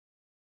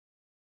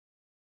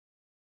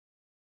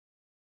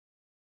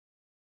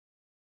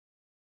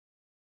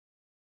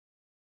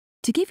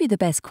To give you the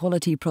best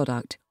quality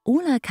product,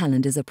 all our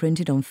calendars are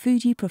printed on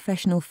Fuji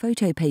Professional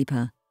Photo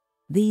Paper.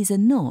 These are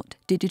not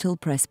digital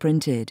press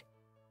printed.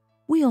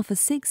 We offer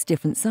 6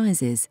 different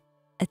sizes: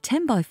 a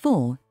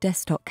 10x4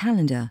 desktop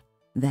calendar,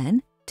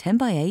 then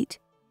 10x8,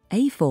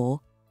 A4,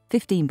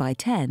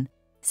 15x10,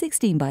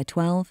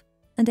 16x12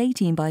 and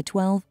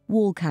 18x12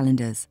 wall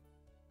calendars.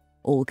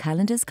 All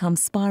calendars come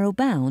spiral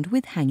bound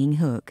with hanging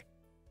hook.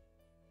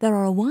 There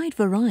are a wide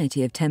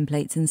variety of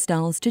templates and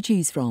styles to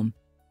choose from,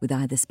 with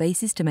either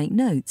spaces to make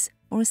notes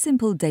or a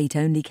simple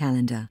date-only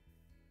calendar.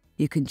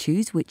 You can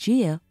choose which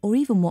year or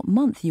even what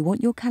month you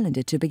want your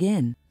calendar to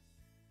begin.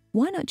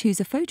 Why not choose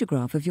a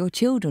photograph of your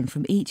children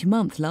from each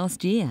month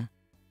last year?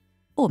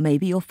 Or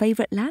maybe your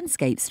favourite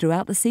landscapes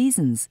throughout the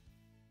seasons,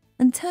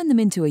 and turn them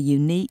into a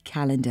unique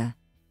calendar.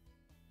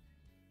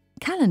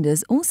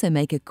 Calendars also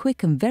make a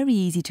quick and very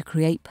easy to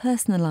create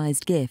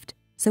personalised gift,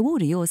 so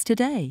order yours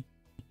today.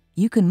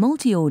 You can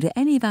multi-order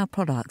any of our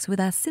products with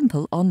our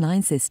simple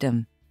online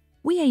system.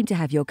 We aim to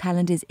have your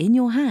calendars in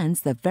your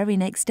hands the very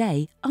next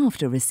day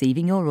after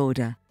receiving your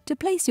order. To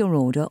place your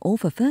order or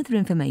for further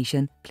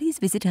information, please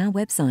visit our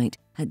website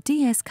at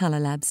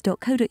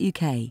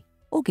dscolorlabs.co.uk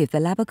or give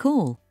the lab a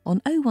call on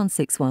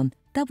 0161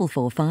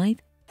 445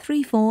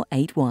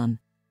 3481.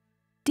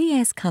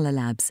 DS Colour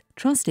Labs,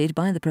 trusted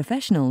by the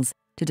professionals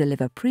to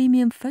deliver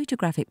premium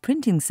photographic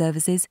printing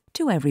services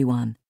to everyone.